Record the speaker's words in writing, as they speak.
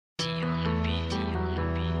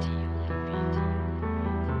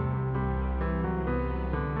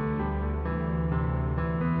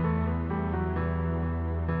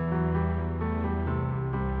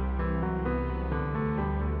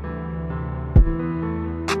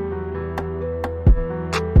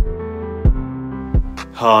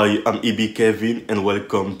Hi, I'm EB Kevin and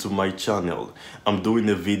welcome to my channel. I'm doing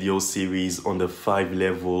a video series on the 5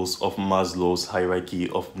 levels of Maslow's hierarchy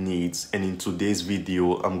of needs, and in today's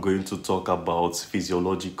video I'm going to talk about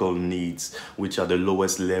physiological needs, which are the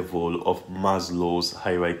lowest level of Maslow's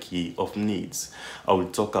hierarchy of needs. I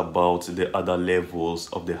will talk about the other levels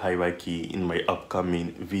of the hierarchy in my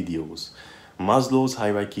upcoming videos. Maslow's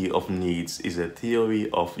hierarchy of needs is a theory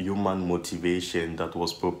of human motivation that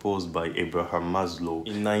was proposed by Abraham Maslow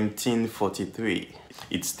in 1943.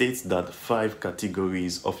 It states that 5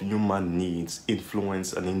 categories of human needs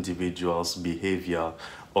influence an individual's behavior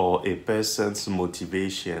or a person's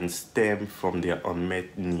motivation stem from their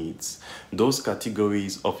unmet needs. Those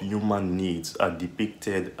categories of human needs are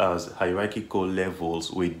depicted as hierarchical levels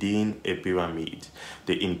within a pyramid.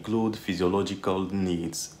 They include physiological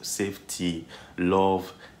needs, safety,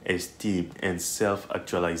 love, esteem, and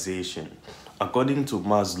self-actualization. According to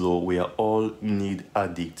Maslow, we are all need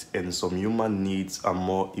addicts, and some human needs are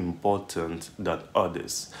more important than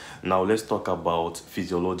others. Now let's talk about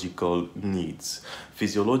physiological needs.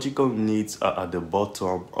 Physiological needs are at the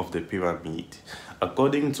bottom of the pyramid.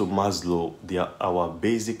 According to Maslow, they are our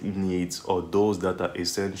basic needs, or those that are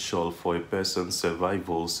essential for a person's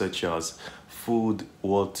survival, such as food,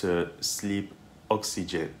 water, sleep,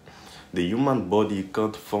 oxygen. The human body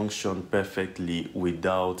can't function perfectly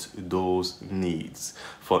without those needs.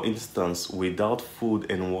 For instance, without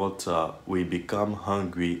food and water, we become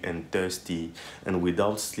hungry and thirsty, and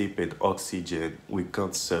without sleep and oxygen, we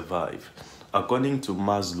can't survive. According to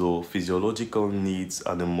Maslow, physiological needs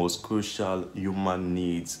are the most crucial human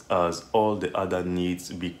needs, as all the other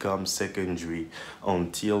needs become secondary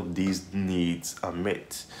until these needs are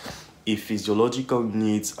met. If physiological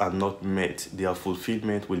needs are not met, their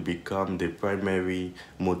fulfillment will become the primary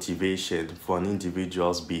motivation for an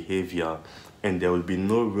individual's behavior, and there will be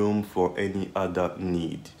no room for any other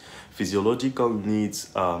need. Physiological needs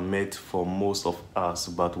are met for most of us,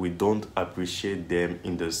 but we don't appreciate them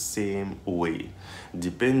in the same way.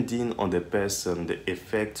 Depending on the person, the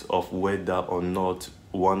effect of whether or not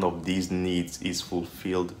one of these needs is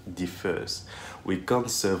fulfilled differs. We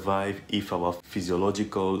can't survive if our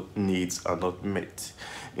physiological needs are not met.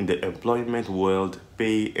 In the employment world,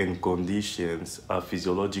 pay and conditions are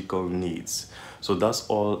physiological needs. So that's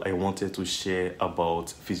all I wanted to share about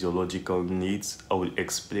physiological needs. I will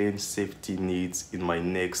explain safety needs in my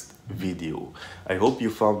next video. I hope you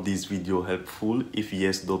found this video helpful. If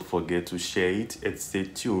yes, don't forget to share it and stay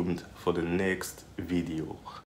tuned for the next video.